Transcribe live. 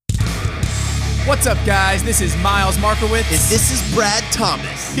What's up, guys? This is Miles Markowitz. And this is Brad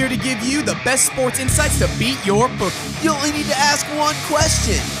Thomas. Here to give you the best sports insights to beat your book. You only need to ask one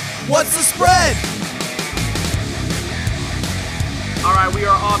question. What's the spread? All right, we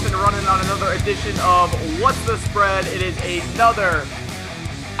are off and running on another edition of What's the Spread. It is another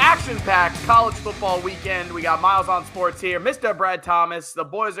action-packed college football weekend. We got Miles on Sports here. Mr. Brad Thomas. The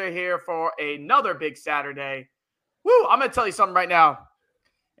boys are here for another big Saturday. Woo, I'm going to tell you something right now.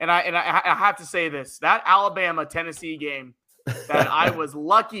 And I have to say this. That Alabama-Tennessee game that I was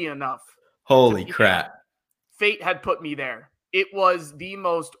lucky enough. Holy crap. Fate had put me there. It was the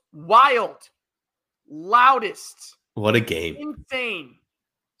most wild, loudest, what a game, insane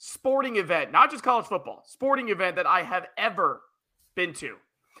sporting event, not just college football, sporting event that I have ever been to.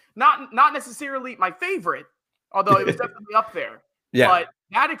 Not necessarily my favorite, although it was definitely up there. Yeah. But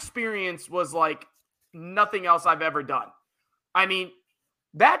that experience was like nothing else I've ever done. I mean,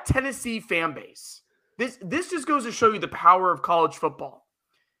 that Tennessee fan base, this just goes to show you the power of college football.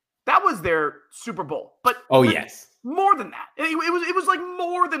 That was their Super Bowl. But yes. More than that. It was like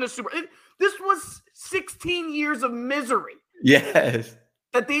more than a Super Bowl. This was 16 years of misery. Yes.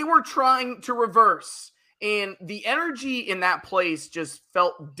 That they were trying to reverse. And the energy in that place just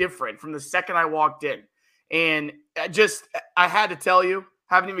felt different from the second I walked in. And I had to tell you,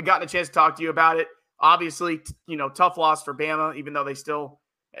 haven't even gotten a chance to talk to you about it. Obviously, tough loss for Bama, even though they're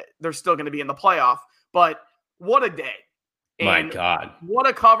still going to be in the playoff. But what a day. And my God. What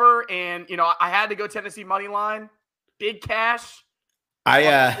a cover. And, I had to go Tennessee money line. Big cash.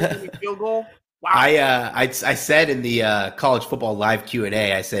 Field goal. Wow. I said in the college football live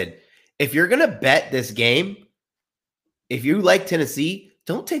Q&A, I said, if you're going to bet this game, if you like Tennessee,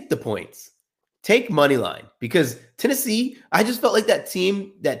 don't take the points. Take money line, because Tennessee, I just felt like that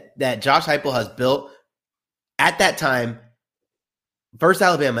team that Josh Heupel has built at that time, versus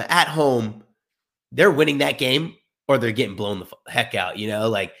Alabama at home, they're winning that game or they're getting blown the heck out.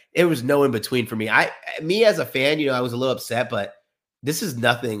 Like it was no in between for me. Me as a fan, I was a little upset, but this is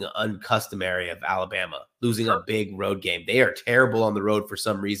nothing uncustomary of Alabama losing a big road game. They are terrible on the road for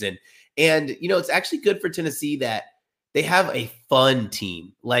some reason. And, it's actually good for Tennessee that they have a fun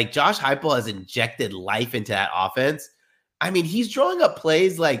team. Like Josh Heupel has injected life into that offense. I mean, he's drawing up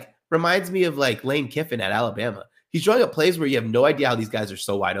plays reminds me of like Lane Kiffin at Alabama. He's drawing up plays where you have no idea how these guys are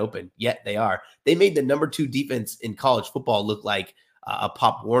so wide open, yet they are. They made the number 2 defense in college football look like a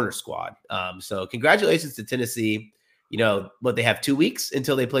Pop Warner squad. So congratulations to Tennessee. But they have 2 weeks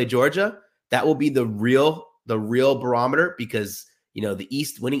until they play Georgia. That will be the real barometer, because the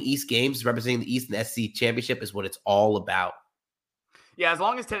East, winning East games, representing the East and SEC championship is what it's all about. Yeah, as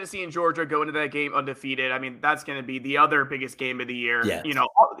long as Tennessee and Georgia go into that game undefeated, I mean, that's going to be the other biggest game of the year. Yes.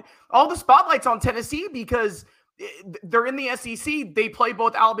 All the spotlight's on Tennessee because they're in the SEC. They play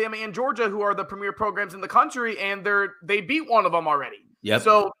both Alabama and Georgia, who are the premier programs in the country, and they beat one of them already. Yep.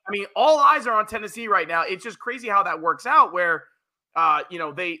 So, I mean, all eyes are on Tennessee right now. It's just crazy how that works out where,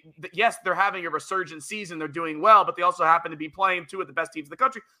 they're having a resurgent season. They're doing well, but they also happen to be playing 2 of the best teams in the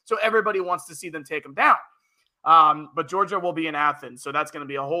country. So everybody wants to see them take them down. But Georgia will be in Athens. So that's going to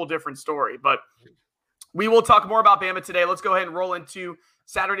be a whole different story. But we will talk more about Bama today. Let's go ahead and roll into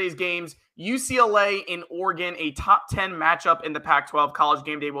Saturday's games. UCLA and Oregon, a top 10 matchup in the Pac-12. College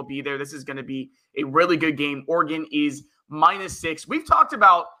Game Day will be there. This is going to be a really good game. Oregon is -6. We've talked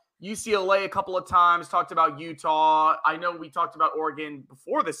about UCLA a couple of times, talked about Utah. I know we talked about Oregon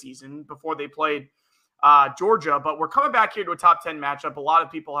before the season, before they played Georgia, but we're coming back here to a top 10 matchup. A lot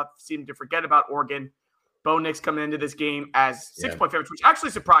of people have seemed to forget about Oregon. Bo Nix coming into this game as 6-point favorites, which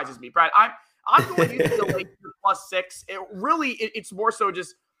actually surprises me, Brad. I'm going UCLA +6. It's more so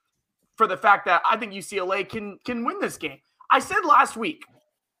just for the fact that I think UCLA can win this game. I said last week,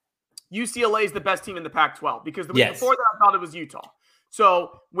 UCLA is the best team in the Pac-12 because the week before that I thought it was Utah.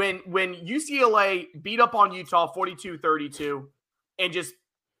 So when UCLA beat up on Utah 42-32 and just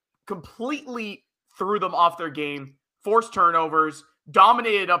completely threw them off their game, forced turnovers,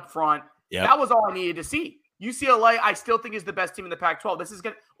 dominated up front, that was all I needed to see. UCLA, I still think, is the best team in the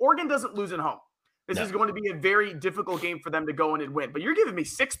Pac-12. Oregon doesn't lose at home. This is going to be a very difficult game for them to go in and win. But you're giving me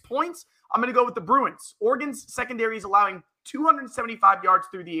 6 points? I'm going to go with the Bruins. Oregon's secondary is allowing 275 yards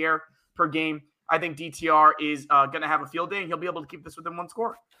through the air per game. I think DTR is going to have a field day, and he'll be able to keep this within 1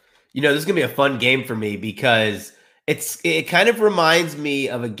 score. This is going to be a fun game for me because it kind of reminds me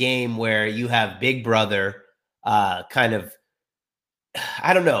of a game where you have Big Brother kind of,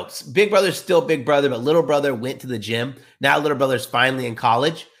 I don't know, Big Brother's still Big Brother, but Little Brother went to the gym. Now Little Brother's finally in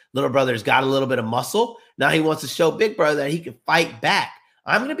college. Little Brother's got a little bit of muscle. Now he wants to show Big Brother that he can fight back.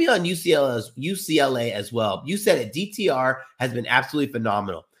 I'm going to be on UCLA as well. You said it. DTR has been absolutely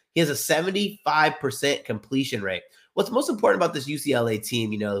phenomenal. He has a 75% completion rate. What's most important about this UCLA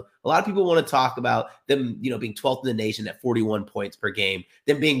team, a lot of people want to talk about them, being 12th in the nation at 41 points per game,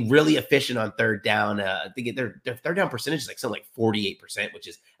 them being really efficient on third down. I think their third down percentage is like something like 48%, which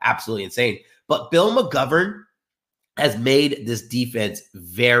is absolutely insane. But Bill McGovern has made this defense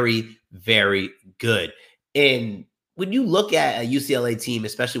very, very good. And when you look at a UCLA team,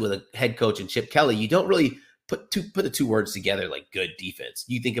 especially with a head coach and Chip Kelly, you don't really put the two words together like good defense.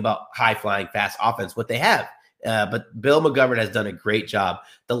 You think about high-flying, fast offense, what they have. But Bill McGovern has done a great job.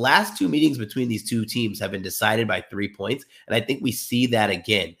 The last two meetings between these two teams have been decided by 3 points, and I think we see that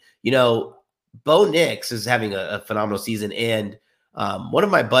again. Bo Nix is having a phenomenal season, and one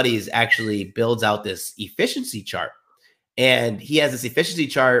of my buddies actually builds out this efficiency chart. And he has this efficiency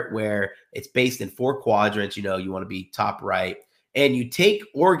chart where it's based in 4 quadrants. You want to be top right, and you take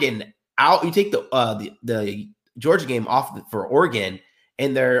Oregon out. You take the Georgia game off for Oregon,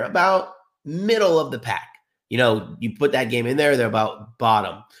 and they're about middle of the pack. You put that game in there, they're about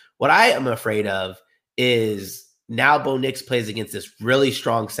bottom. What I am afraid of is now Bo Nix plays against this really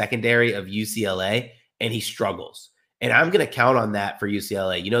strong secondary of UCLA, and he struggles. And I'm going to count on that for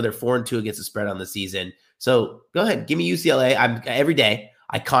UCLA. They're 4-2 against the spread on the season. So go ahead, give me UCLA. Every day,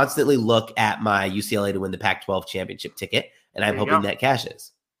 I constantly look at my UCLA to win the Pac-12 championship ticket, and I'm hoping that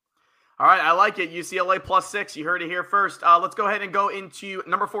cashes. All right, I like it. UCLA +6. You heard it here first. Let's go ahead and go into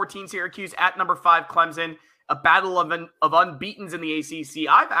number 14 Syracuse at number 5 Clemson. A battle of unbeatens in the ACC.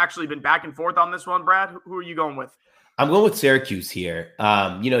 I've actually been back and forth on this one, Brad. Who are you going with? I'm going with Syracuse here.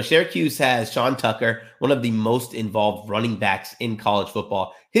 Syracuse has Sean Tucker, one of the most involved running backs in college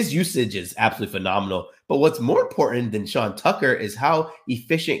football. His usage is absolutely phenomenal. But what's more important than Sean Tucker is how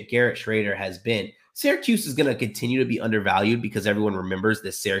efficient Garrett Schrader has been. Syracuse is going to continue to be undervalued because everyone remembers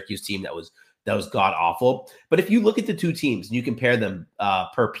this Syracuse team that was god awful. But if you look at the two teams and you compare them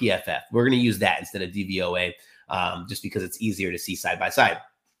per PFF, we're going to use that instead of DVOA just because it's easier to see side by side.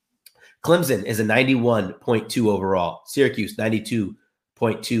 Clemson is a 91.2 overall. Syracuse,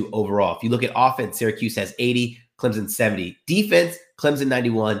 92.2 overall. If you look at offense, Syracuse has 80, Clemson 70. Defense, Clemson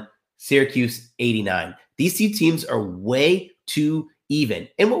 91, Syracuse 89. These two teams are way too even.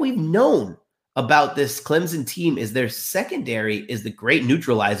 And what we've known about this Clemson team is their secondary is the great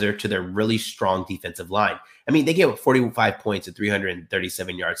neutralizer to their really strong defensive line. I mean, they gave up 45 points and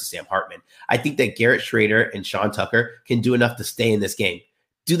 337 yards to Sam Hartman. I think that Garrett Schrader and Sean Tucker can do enough to stay in this game.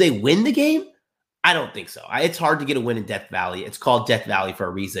 Do they win the game? I don't think so. It's hard to get a win in Death Valley. It's called Death Valley for a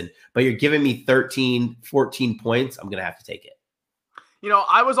reason. But you're giving me 13, 14 points. I'm going to have to take it.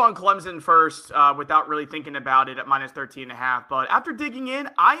 I was on Clemson first without really thinking about it at -13.5. But after digging in,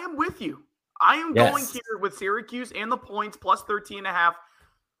 I am with you. I am going here with Syracuse and the points +13.5.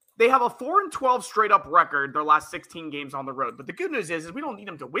 They have a 4-12 straight up record their last 16 games on the road. But the good news is we don't need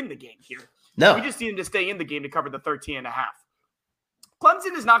them to win the game here. No. We just need them to stay in the game to cover the 13.5.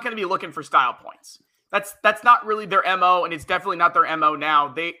 Clemson is not going to be looking for style points. That's not really their MO, and it's definitely not their MO now.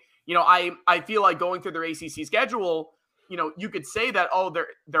 They, I feel like going through their ACC schedule, you could say that,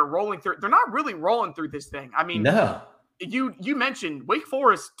 they're rolling through. They're not really rolling through this thing. I mean, no. You mentioned Wake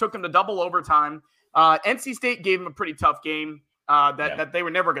Forest took them to double overtime. NC State gave them a pretty tough game that they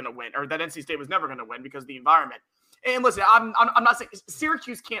were never going to win, or that NC State was never going to win because of the environment. And listen, I'm not saying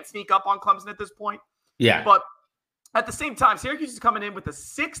Syracuse can't sneak up on Clemson at this point. Yeah, but at the same time, Syracuse is coming in with the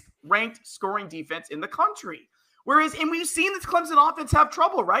 6th ranked scoring defense in the country. Whereas, and we've seen this Clemson offense have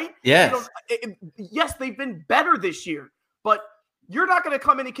trouble, right? Yes. Yes, they've been better this year, but you're not going to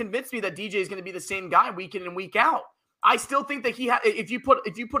come in and convince me that DJ is going to be the same guy week in and week out. I still think that if you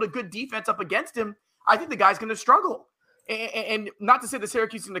put a good defense up against him, I think the guy's going to struggle. And not to say that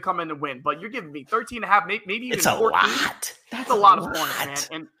Syracuse is going to come in and win, but you're giving me 13.5, maybe even 14. It's a lot. That's a lot of points,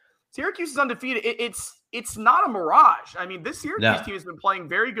 man. And Syracuse is undefeated. It's not a mirage. I mean, this Syracuse team has been playing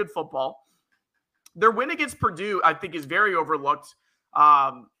very good football. Their win against Purdue, I think, is very overlooked.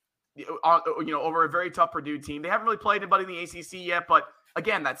 Over a very tough Purdue team. They haven't really played anybody in the ACC yet, but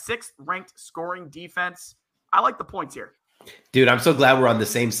again, that 6th ranked scoring defense, I like the points here. Dude, I'm so glad we're on the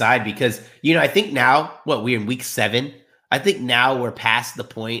same side because, I think now, we're in week 7. I think now we're past the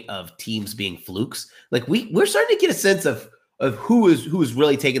point of teams being flukes. Like we're starting to get a sense of who is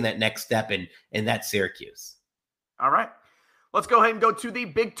really taking that next step in that Syracuse. All right. Let's go ahead and go to the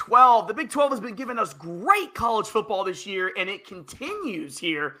Big 12. The Big 12 has been giving us great college football this year, and it continues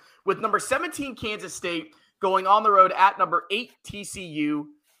here with number 17 Kansas State going on the road at number 8 TCU.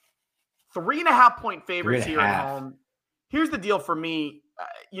 3.5-point favorites here at home. Here's the deal for me.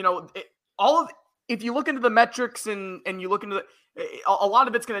 If you look into the metrics and you look into a lot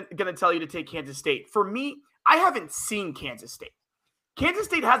of it's going to tell you to take Kansas State. For me, I haven't seen Kansas State. Kansas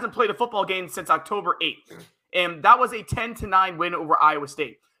State hasn't played a football game since October 8th, and that was a 10-9 win over Iowa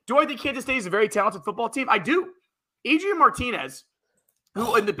State. Do I think Kansas State is a very talented football team? I do. Adrian Martinez,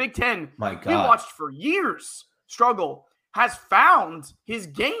 who in the Big Ten My God. we watched for years struggle, has found his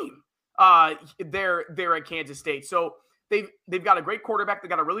game there at Kansas State. So they've got a great quarterback. They've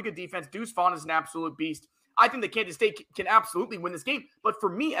got a really good defense. Deuce Vaughn is an absolute beast. I think that Kansas State can absolutely win this game. But for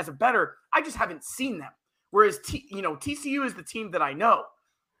me as a bettor, I just haven't seen them. Whereas, TCU is the team that I know.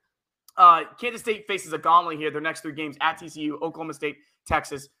 Kansas State faces a gauntlet here. Their next 3 games at TCU, Oklahoma State,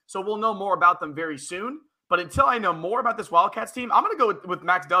 Texas. So we'll know more about them very soon. But until I know more about this Wildcats team, I'm going to go with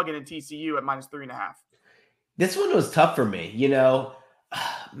Max Duggan and TCU at -3.5. This one was tough for me.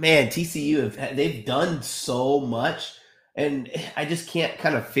 Man, TCU, they've done so much, and I just can't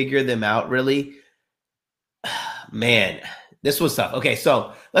kind of figure them out, really. Man, this was tough. Okay,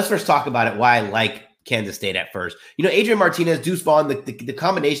 so let's first talk about it, why I like Kansas State at first. Adrian Martinez, Deuce Vaughn, the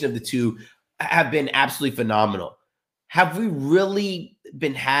combination of the two have been absolutely phenomenal. Have we really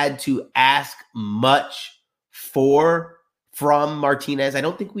been had to ask much from Martinez? I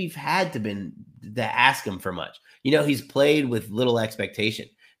don't think we've had to ask him for much. He's played with little expectation.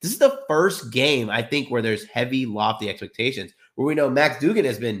 This is the first game, I think, where there's heavy, lofty expectations, where we know Max Duggan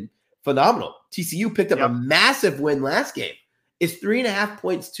has been phenomenal. TCU picked up a massive win last game. It's 3.5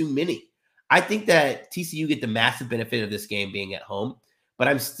 points too many. I think that TCU get the massive benefit of this game being at home, but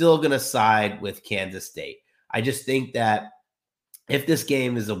I'm still going to side with Kansas State. I just think that if this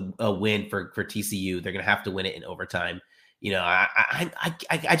game is a win for TCU, they're going to have to win it in overtime.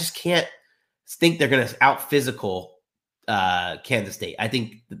 I just can't think they're going to out-physical Kansas State. I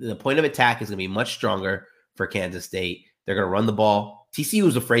think the point of attack is going to be much stronger for Kansas State. They're going to run the ball. TCU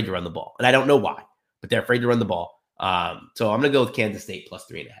is afraid to run the ball, and I don't know why, but they're afraid to run the ball. So I'm going to go with Kansas State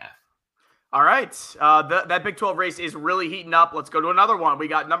 +3.5. All right. That Big 12 race is really heating up. Let's go to another one. We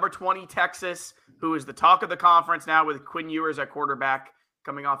got number 20, Texas, who is the talk of the conference now with Quinn Ewers at quarterback,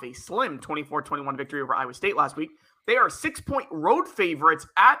 coming off a slim 24-21 victory over Iowa State last week. They are 6-point road favorites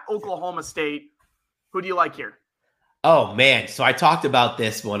at Oklahoma State. Who do you like here? Oh, man. So I talked about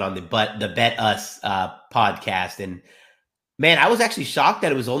this one on the Bet Us podcast. And, man, I was actually shocked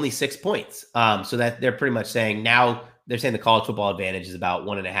that it was only 6 points. So that they're pretty much saying now they're saying the college football advantage is about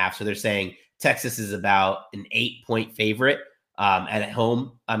 1.5. So they're saying Texas is about an 8-point favorite at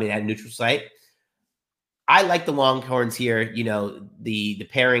home. At a neutral site. I like the Longhorns here. The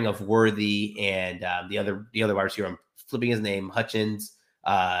pairing of Worthy and the other wide receiver, I'm flipping his name, Hutchins,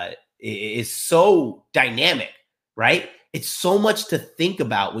 is so dynamic, right? It's so much to think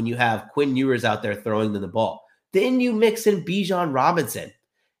about when you have Quinn Ewers out there throwing them the ball. Then you mix in Bijan Robinson.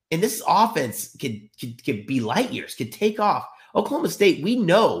 And this offense could be light years, could take off. Oklahoma State, we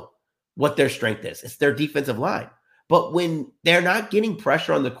know what their strength is. It's their defensive line. But when they're not getting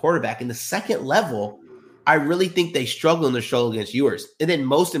pressure on the quarterback in the second level, I really think they struggle in their struggle against Ewers. And then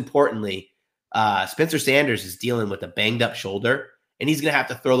most importantly, Spencer Sanders is dealing with a banged up shoulder, and he's going to have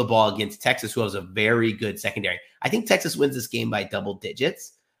to throw the ball against Texas, who has a very good secondary. I think Texas wins this game by double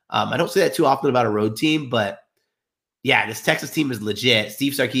digits. I don't say that too often about a road team, but yeah, this Texas team is legit.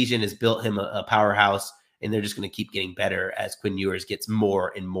 Steve Sarkisian has built him a powerhouse, and they're just going to keep getting better as Quinn Ewers gets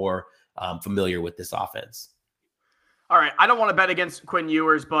more and more familiar with this offense. All right, I don't want to bet against Quinn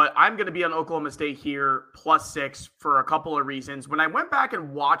Ewers, but I'm going to be on Oklahoma State here +6 for a couple of reasons. When I went back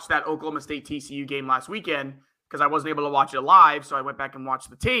and watched that Oklahoma State TCU game last weekend, because I wasn't able to watch it live, so I went back and watched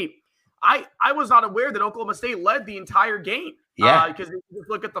the tape, I was not aware that Oklahoma State led the entire game. Yeah. Because if you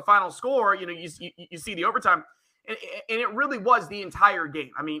look at the final score, you see the overtime, and it really was the entire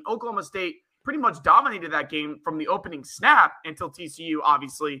game. Oklahoma State pretty much dominated that game from the opening snap until TCU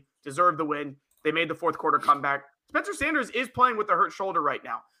obviously deserved the win. They made the fourth quarter comeback. Spencer Sanders is playing with a hurt shoulder right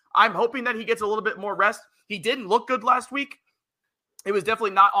now. I'm hoping that he gets a little bit more rest. He didn't look good last week. It was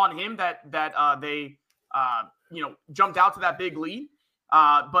definitely not on him that they jumped out to that big lead.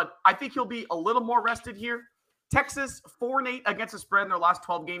 But I think he'll be a little more rested here. Texas 4-8 against the spread in their last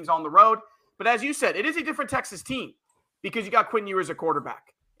 12 games on the road. But as you said, it is a different Texas team because you got Quinn Ewers as a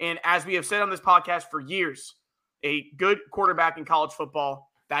quarterback. And as we have said on this podcast for years, a good quarterback in college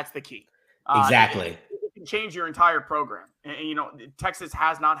football, that's the key. Exactly. It can change your entire program. And Texas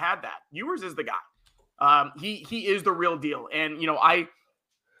has not had that. Ewers is the guy. He is the real deal. And,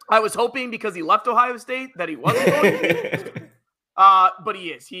 I was hoping because he left Ohio State that he wasn't going to. But he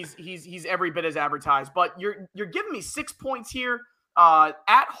is. He's every bit as advertised. But you're giving me 6 points here.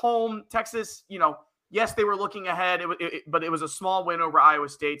 At home, Texas, yes, they were looking ahead, but it was a small win over Iowa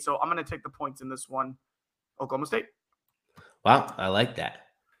State. So I'm going to take the points in this one. Oklahoma State. Wow, I like that.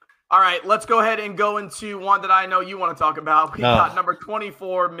 All right, let's go ahead and go into one that I know you want to talk about. We got number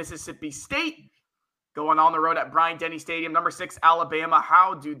 24, Mississippi State, going on the road at Bryant-Denny Stadium. Number 6, Alabama.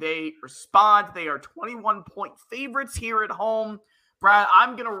 How do they respond? They are 21-point favorites here at home. Brad,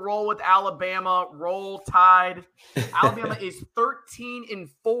 I'm going to roll with Alabama. Roll Tide. Alabama is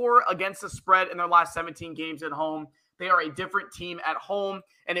 13-4 against the spread in their last 17 games at home. They are a different team at home,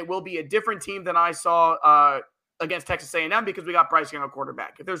 and it will be a different team than I saw against Texas A&M because we got Bryce Young, a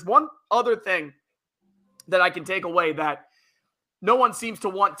quarterback. If there's one other thing that I can take away that no one seems to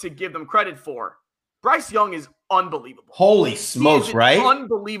want to give them credit for, Bryce Young is unbelievable. Holy smokes, right?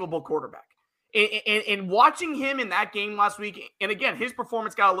 Unbelievable quarterback. And watching him in that game last week, and again, his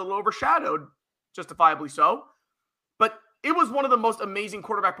performance got a little overshadowed, justifiably so, but it was one of the most amazing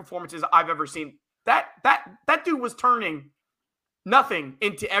quarterback performances I've ever seen. That dude was turning nothing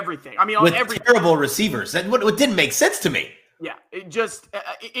into everything. I mean, on with every terrible receivers. That what didn't make sense to me. Yeah,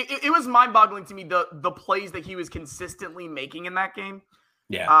 it was mind-boggling to me the plays that he was consistently making in that game.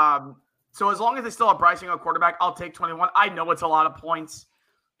 Yeah. So as long as they still have Bryce Young, a quarterback, I'll take 21. I know it's a lot of points,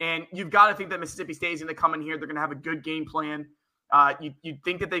 and you've got to think that Mississippi State is going to come in here. They're going to have a good game plan. You'd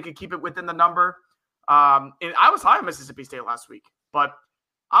think that they could keep it within the number. And I was high on Mississippi State last week, but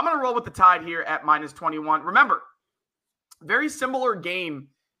I'm going to roll with the Tide here at minus 21. Remember, very similar game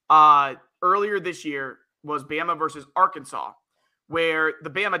earlier this year was Bama versus Arkansas, where the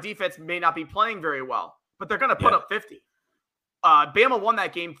Bama defense may not be playing very well, but they're going to put up 50. Bama won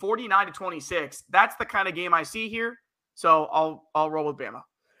that game 49-26. That's the kind of game I see here. So I'll roll with Bama.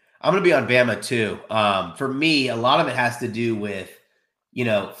 I'm going to be on Bama too. For me, a lot of it has to do with,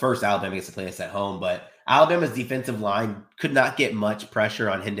 first Alabama gets to play us at home, but Alabama's defensive line could not get much pressure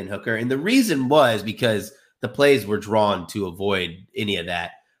on Hendon Hooker. And the reason was because the plays were drawn to avoid any of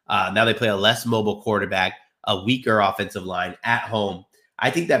that. Now they play a less mobile quarterback, a weaker offensive line at home.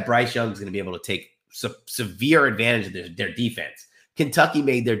 I think that Bryce Young is going to be able to take severe advantage of their defense. Kentucky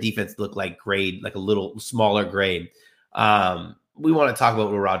made their defense look like a little smaller grade. We want to talk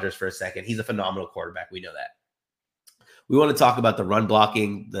about Will Rogers for a second. He's a phenomenal quarterback. We know that. We want to talk about the run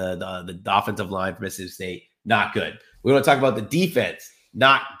blocking, the offensive line for Mississippi State. Not good. We want to talk about the defense.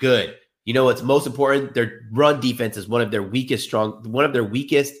 Not good. You know what's most important? Their run defense is one of their weakest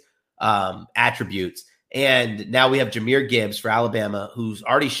attributes. And now we have Jahmyr Gibbs for Alabama, who's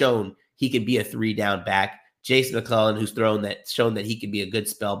already shown he can be a 3-down back. Jason McClellan, who's shown that he can be a good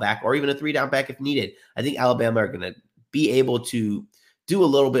spell back or even a 3-down back if needed. I think Alabama are going to be able to do a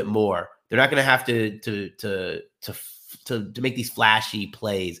little bit more. They're not going to have to make these flashy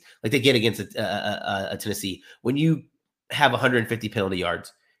plays like they get against a Tennessee. When you have 150 penalty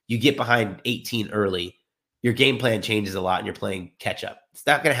yards, you get behind 18 early, your game plan changes a lot and you're playing catch up. It's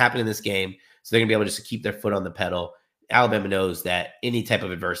not going to happen in this game. So they're going to be able just to keep their foot on the pedal. Alabama knows that any type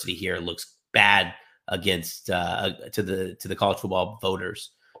of adversity here looks bad against to the college football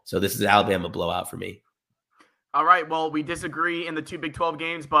voters. So this is an Alabama blowout for me. All right. Well, we disagree in the two Big 12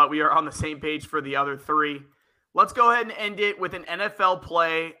 games, but we are on the same page for the other three. Let's go ahead and end it with an NFL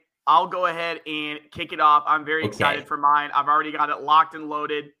play. I'll go ahead and kick it off. I'm very excited for mine. I've already got it locked and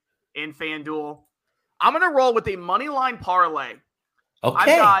loaded in FanDuel. I'm going to roll with a money line parlay. Okay. I've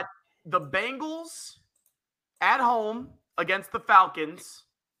got the Bengals at home against the Falcons,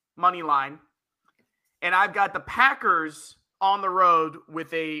 money line. And I've got the Packers on the road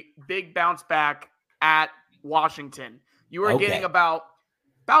with a big bounce back at Washington. You are getting about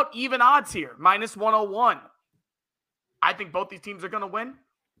even odds here, minus 101. I think both these teams are going to win.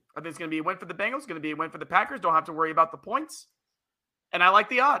 I think it's going to be a win for the Bengals. It's going to be a win for the Packers. Don't have to worry about the points. And I like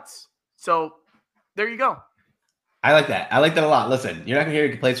the odds. So there you go. I like that. I like that a lot. Listen, you're not going to hear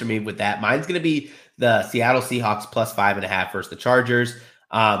any complaints from me with that. Mine's going to be the Seattle Seahawks plus 5.5 versus the Chargers.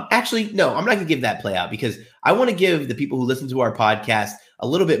 Actually, no, I'm not going to give that play out because I want to give the people who listen to our podcast a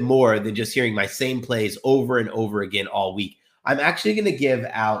little bit more than just hearing my same plays over and over again all week. I'm actually going to give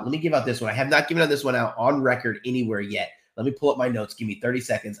out, let me give out this one. I have not given out this one out on record anywhere yet. Let me pull up my notes. Give me 30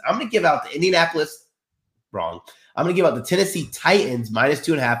 seconds. I'm going to give out the Indianapolis, wrong. I'm going to give out the Tennessee Titans minus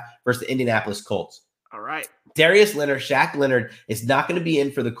 2.5 versus the Indianapolis Colts. All right. Darius Leonard, Shaq Leonard is not going to be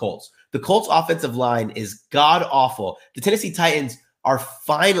in for the Colts. The Colts offensive line is god awful. The Tennessee Titans are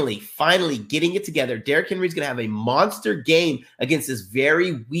finally getting it together. Derrick Henry's going to have a monster game against this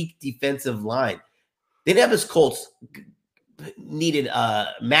very weak defensive line. The Indianapolis Colts needed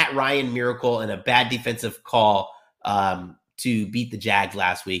a Matt Ryan miracle and a bad defensive call to beat the Jags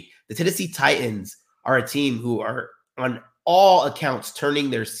last week. The Tennessee Titans are a team who are on all accounts turning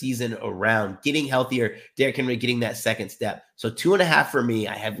their season around, getting healthier. Derrick Henry getting that second step. So 2.5 for me.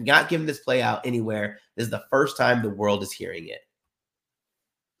 I have not given this play out anywhere. This is the first time the world is hearing it.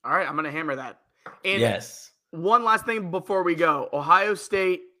 All right, I'm going to hammer that. And Yes. one last thing before we go. Ohio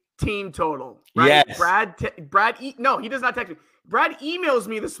State team total. Right? Yes. No, he does not text me. Brad emails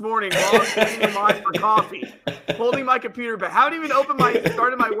me this morning while I was sitting in line for coffee, holding my computer back. Haven't even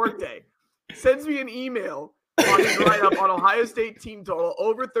started my workday. Sends me an email on his write-up on Ohio State team total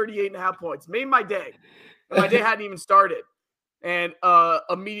over 38.5 points. Made my day. And my day hadn't even started. And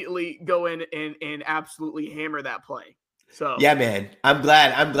immediately go in and absolutely hammer that play. So yeah, man, I'm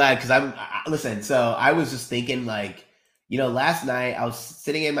glad because listen. So I was just thinking, like, last night I was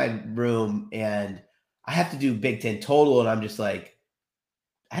sitting in my room and I have to do Big Ten total, and I'm just like,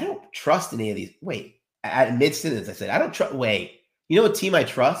 I don't trust any of these. Wait, at mid sentence, I said I don't trust. Wait, you know what team I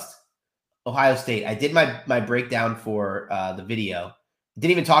trust? Ohio State. I did my breakdown for the video.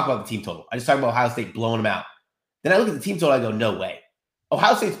 Didn't even talk about the team total. I just talked about Ohio State blowing them out. Then I look at the team total. I go, no way.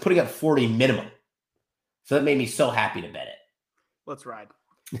 Ohio State's putting up 40 minimum. So that made me so happy to bet it. Let's ride.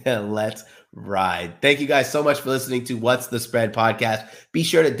 Let's ride. Thank you guys so much for listening to What's the Spread podcast. Be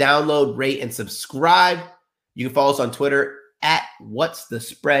sure to download, rate, and subscribe. You can follow us on Twitter at What's the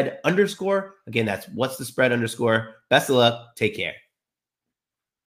Spread _. Again, that's What's the Spread _. Best of luck. Take care.